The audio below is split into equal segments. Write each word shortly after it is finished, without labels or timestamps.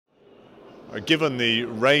Given the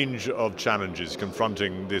range of challenges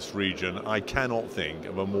confronting this region, I cannot think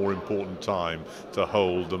of a more important time to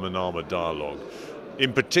hold the Manama Dialogue.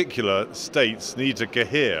 In particular, states need to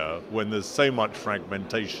cohere when there's so much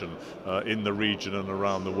fragmentation in the region and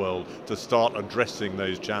around the world to start addressing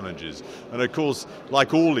those challenges. And of course,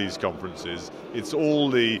 like all these conferences, it's all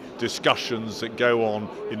the discussions that go on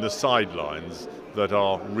in the sidelines that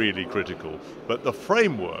are really critical. But the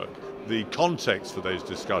framework, the context for those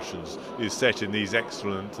discussions is set in these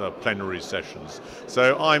excellent plenary sessions.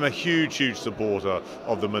 So I'm a huge supporter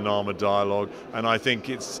of the Manama Dialogue, and I think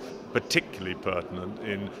it's particularly pertinent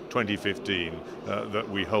in 2015 that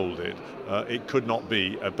we hold it. It could not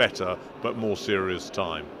be a better but more serious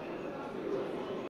time.